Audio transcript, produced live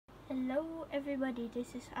Hello everybody,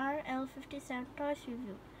 this is RL57 Toys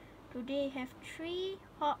Review. Today I have 3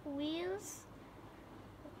 Hot Wheels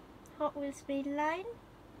mainline.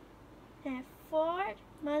 I have Ford,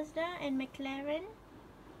 Mazda and McLaren.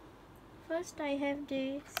 First I have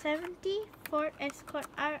the 70 Ford Escort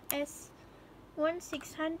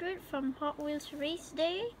RS1600 from Hot Wheels Race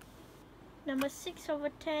Day. Number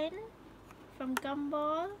 6/10 from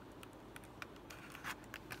Gumball.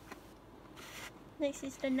 Next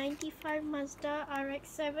is the 95 Mazda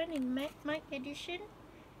RX7 in Matte edition.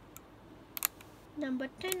 Number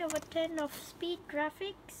 10/10 of Speed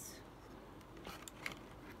Graphics.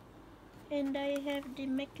 And I have the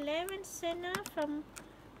McLaren Senna from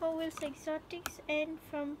Hot Wheels Exotics and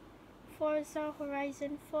from Forza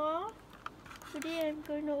Horizon 4. Today I'm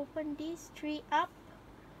going to open these 3 up.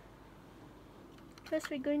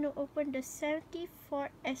 First we're going to open the 70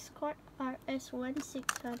 Ford Escort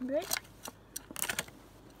RS1600.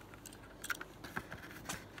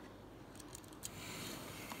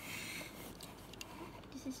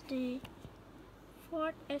 This is the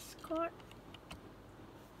Ford Escort.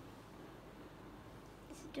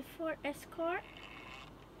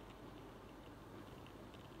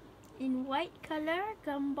 In white color,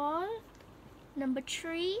 Gumball. Number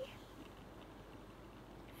 3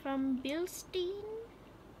 from Bilstein,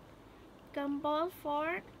 Gumball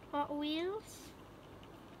Ford Hot Wheels.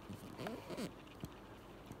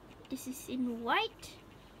 This is in white.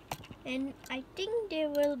 And I think there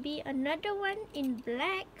will be another one in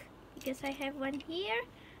black because I have one here,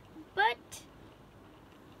 but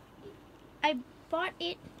I bought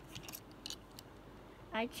it.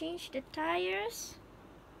 I changed the tires.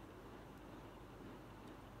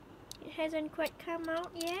 It hasn't quite come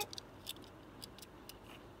out yet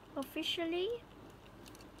officially.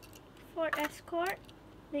 Ford Escort.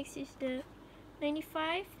 Next is the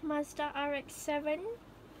 95 Mazda RX7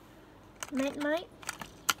 Matte.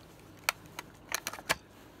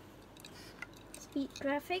 Speed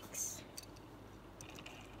Graphics,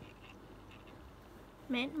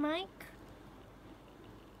 Matte,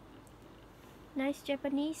 nice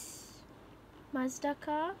Japanese Mazda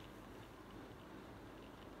car,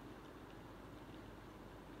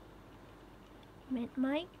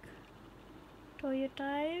 Matte, Toyo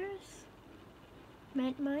tires,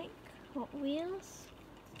 Matte, Hot Wheels.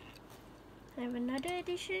 I have another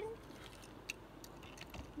edition,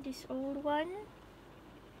 this old one.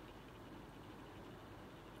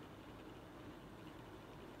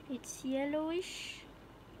 It's yellowish,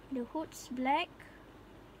 the hood's black,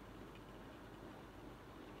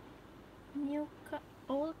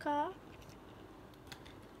 old car,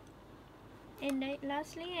 and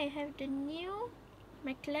lastly I have the new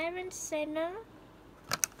McLaren Senna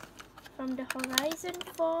from the Horizon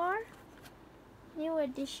 4 new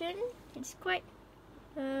edition. It's quite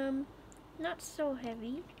not so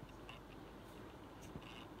heavy.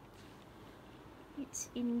 It's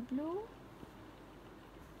in blue.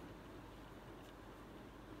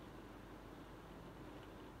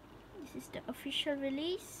 This is the official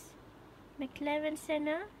release. McLaren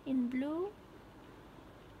Senna in blue.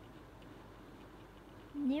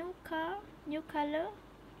 New car, new color.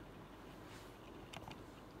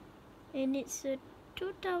 And it's a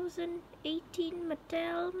 2018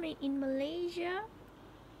 Mattel, made in Malaysia.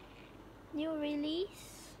 New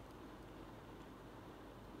release.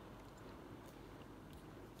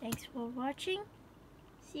 Thanks for watching.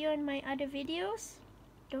 See you on my other videos.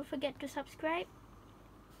 Don't forget to subscribe.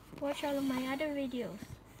 Watch all of my other videos.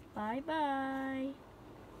 Bye bye.